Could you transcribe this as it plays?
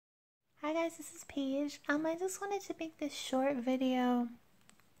Hi guys, this is Paige. I just wanted to make this short video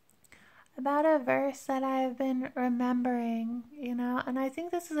about a verse that I've been remembering, and I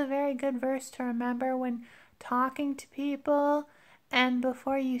think this is a very good verse to remember when talking to people and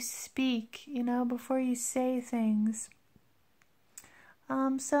before you speak, before you say things.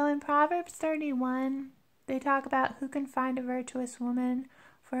 So in Proverbs 31, they talk about who can find a virtuous woman,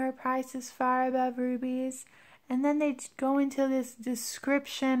 for her price is far above rubies. And then they go into this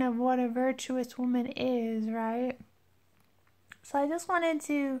description of what a virtuous woman is, right? So I just wanted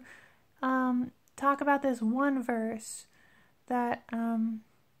to talk about this one verse that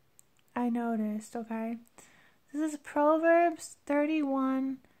I noticed, okay? This is Proverbs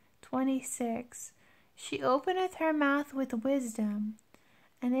 31:26. She openeth her mouth with wisdom,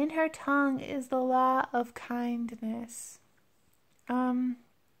 and in her tongue is the law of kindness.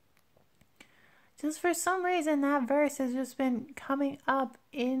 Just for some reason, that verse has just been coming up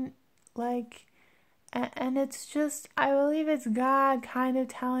in, and it's just, I believe it's God kind of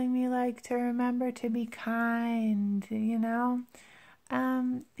telling me, to remember to be kind,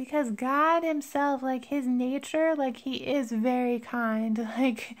 because God himself, his nature, he is very kind,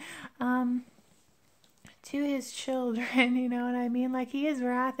 to his children, you know what I mean? He is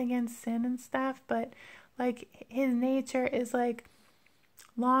wrath against sin and stuff, but, his nature is,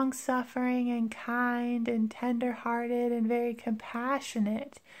 long-suffering and kind and tender-hearted and very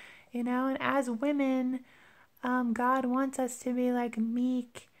compassionate, and as women, God wants us to be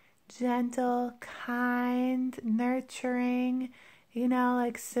meek, gentle, kind, nurturing,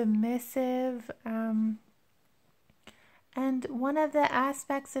 submissive, and one of the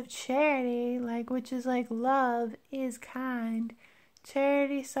aspects of charity, which is love, is kind.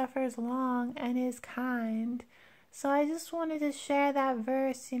 Charity suffers long and is kind. So I just wanted to share that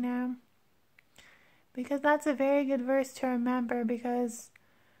verse, because that's a very good verse to remember, because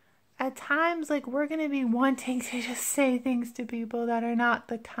at times, we're going to be wanting to just say things to people that are not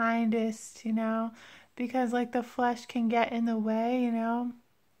the kindest, because, the flesh can get in the way,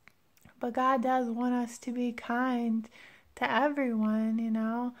 But God does want us to be kind to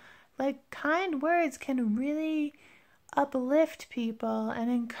everyone, Kind words can really uplift people and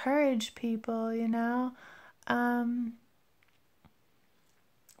encourage people,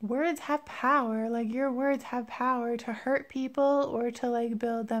 Words have power. Your words have power to hurt people or to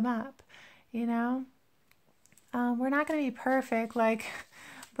build them up, We're not going to be perfect, but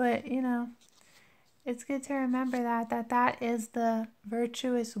it's good to remember that is the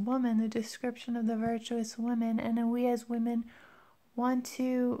virtuous woman, the description of the virtuous woman, and then we as women want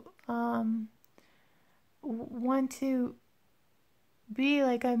to be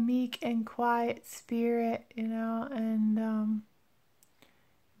a meek and quiet spirit, and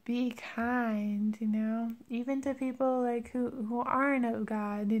be kind, even to people who aren't of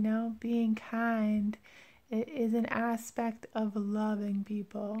God, being kind is an aspect of loving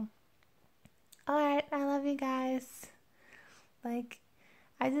people. Alright, I love you guys. I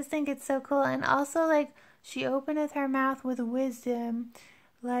just think it's so cool. And also, she openeth her mouth with wisdom.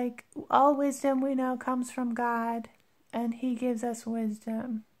 All wisdom we know comes from God, and he gives us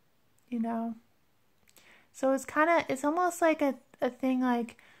wisdom, So it's almost a thing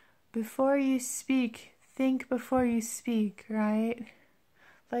before you speak, think before you speak, right?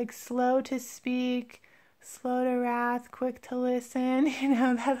 Slow to speak, slow to wrath, quick to listen,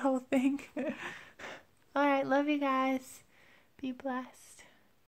 that whole thing. Alright, love you guys. Be blessed.